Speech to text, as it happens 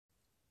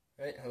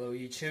Right, hello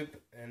YouTube.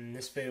 In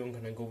this video I'm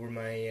going to go over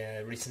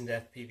my recent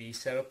FPV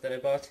setup that I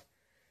bought.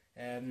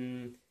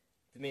 The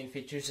main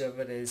features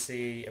of it is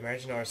the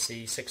Immersion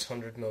RC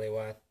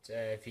 600mW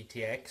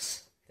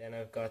VTX. Then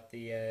I've got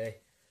the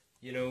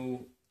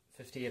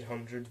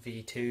Uno5800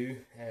 V2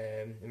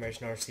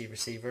 Immersion RC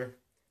receiver,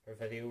 or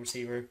video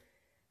receiver,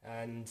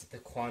 and the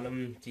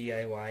Quanum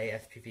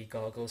DIY FPV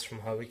goggles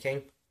from Hobby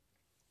King.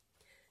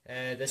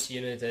 This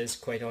unit is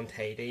quite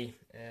untidy.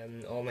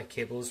 All my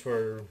cables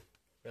were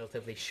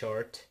relatively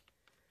short,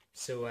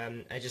 so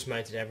I just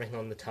mounted everything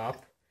on the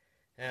top.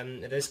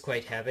 It is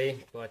quite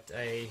heavy, but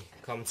I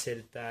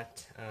compensated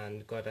that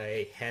and got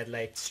a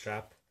headlight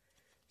strap.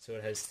 So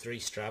it has 3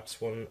 straps,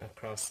 one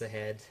across the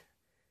head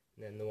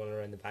and then the one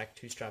around the back,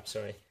 2 straps,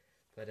 sorry.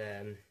 But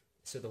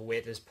so the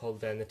weight is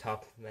pulled down the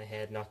top of my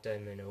head, not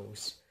down my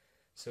nose.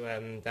 So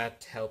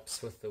that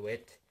helps with the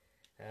weight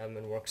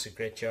and works a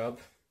great job.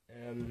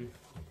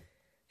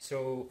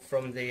 So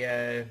from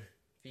the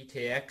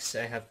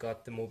VTX I have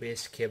got the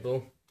Mobius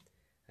cable.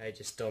 I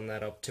just done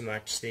that up to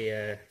match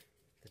the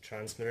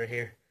transmitter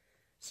here.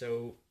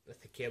 So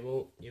with the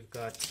cable you've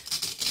got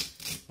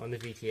on the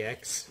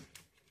VTX,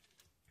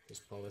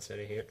 just pull this out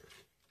of here.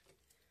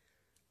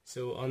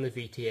 So on the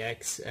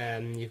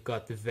VTX you've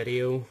got the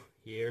video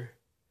here,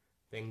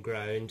 then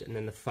ground, and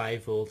then the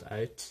 5 volt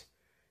out.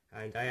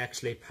 And I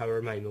actually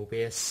power my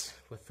Mobius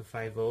with the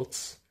 5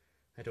 volts.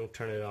 I don't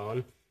turn it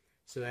on.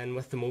 So then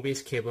with the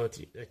Mobius cable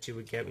that you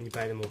would get when you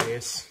buy the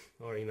Mobius,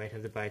 or you might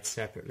have to buy it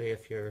separately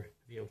if you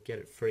don't get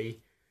it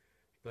free,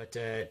 but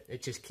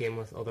it just came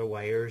with other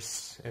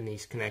wires, and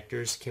these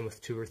connectors came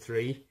with 2 or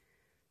 3.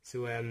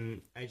 So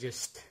I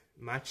just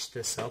matched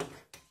this up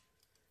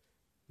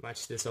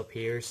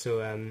here.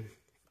 So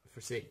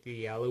for say the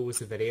yellow was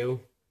the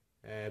video,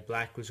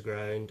 black was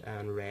ground,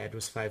 and red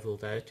was 5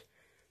 volt out.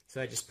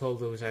 So I just pulled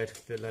those out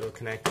of the little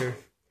connector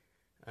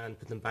and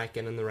put them back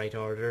in the right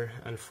order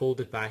and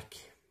folded back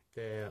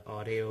the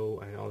audio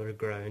and other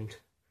ground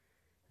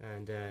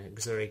and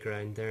auxiliary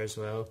ground there as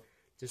well.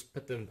 Just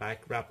put them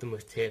back, wrap them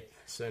with tape.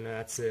 So now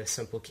that's a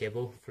simple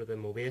cable for the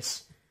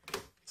Mobius.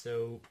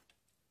 So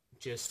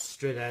just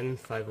straight in,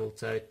 5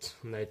 volts out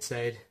on the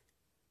outside,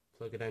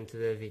 plug it into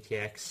the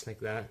VTX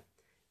like that.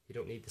 You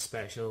don't need the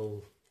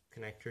special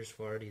connectors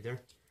for it either.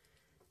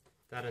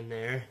 That in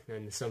there,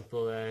 and the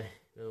simple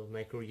little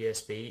micro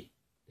USB,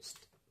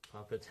 just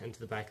pop it into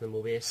the back of the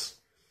Mobius.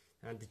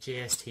 And the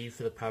JST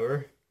for the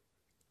power,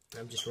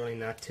 I'm just running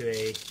that to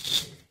a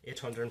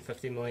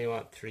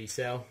 850mW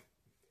 3-cell.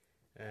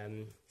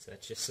 So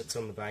it just sits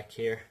on the back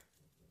here,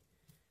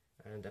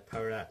 and I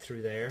power that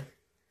through there.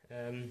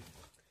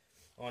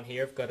 On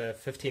here I've got a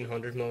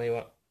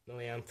 1500mA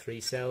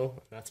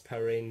 3-cell. That's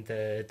powering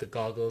the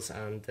goggles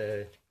and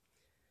the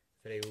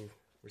video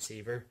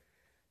receiver.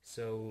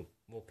 So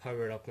we'll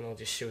power it up and I'll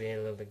just show you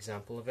a little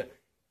example of it.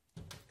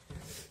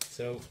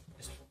 So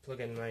just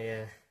plug in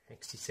my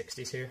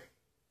XT60s here.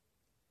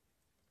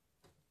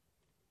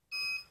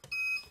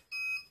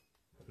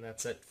 And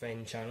that's it,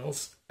 fine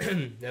channels.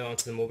 Now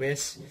onto the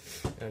Mobius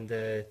and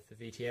the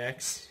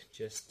VTX.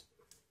 Just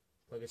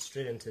plug it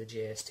straight into the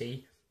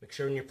JST. Make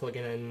sure when you're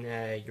plugging in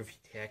your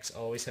VTX,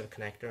 always have a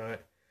connector on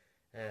it,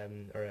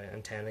 or an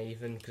antenna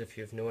even, because if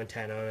you have no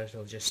antenna on it,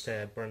 it'll just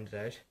burn it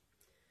out.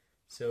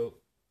 So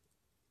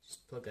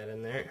just plug that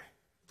in there.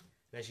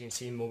 And as you can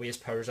see,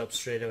 Mobius powers up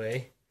straight away.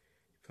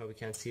 You probably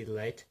can't see the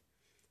light.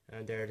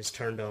 And there it is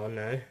turned on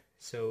now.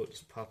 So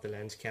just pop the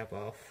lens cap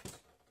off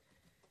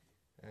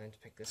and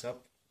pick this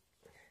up.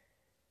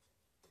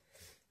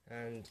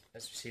 And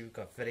as you see, we've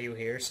got video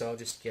here, so I'll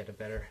just get a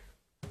better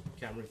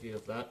camera view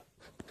of that.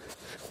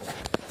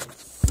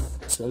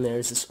 So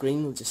there's the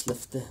screen. We'll just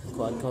lift the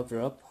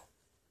quadcopter up.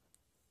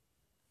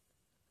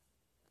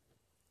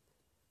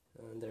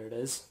 And there it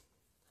is.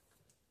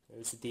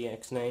 There's the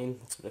DX9,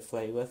 that's what I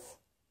fly with.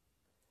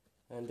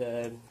 And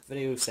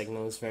video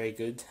signal is very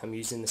good. I'm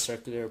using the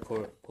circular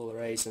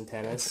polarized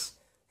antennas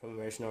from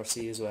Immersion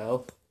RC as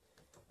well,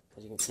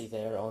 as you can see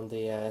there on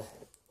the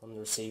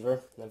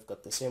receiver. And I've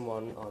got the same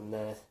one on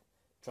the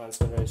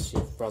transmitter, as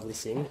you've probably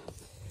seen.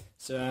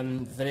 So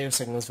the video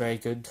signal is very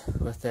good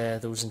with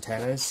those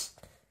antennas.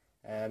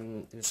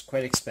 It's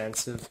quite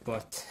expensive,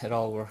 but it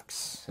all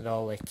works. It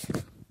all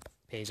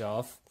pays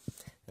off.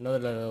 Another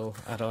little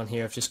add-on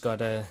here, I've just got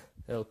a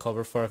little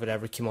cover for if it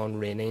ever came on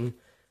raining,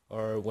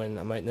 or when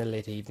I'm out in the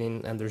late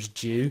evening and there's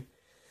dew.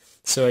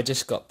 So I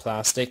just got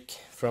plastic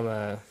from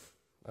a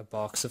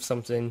box of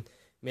something,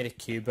 made a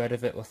cube out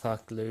of it with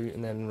hot glue,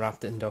 and then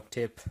wrapped it in duct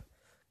tape,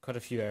 cut a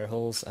few air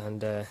holes,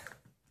 and it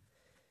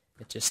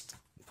just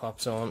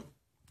pops on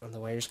and the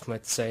wires come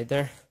out the side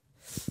there.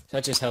 So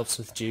that just helps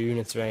with dew, and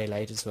it's very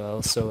light as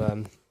well.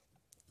 So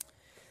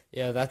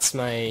yeah, that's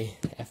my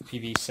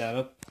FPV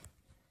setup.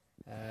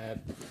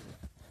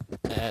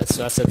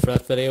 So that's it for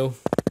that video.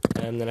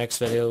 The next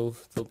video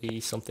will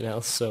be something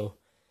else, so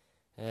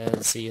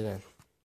see you then.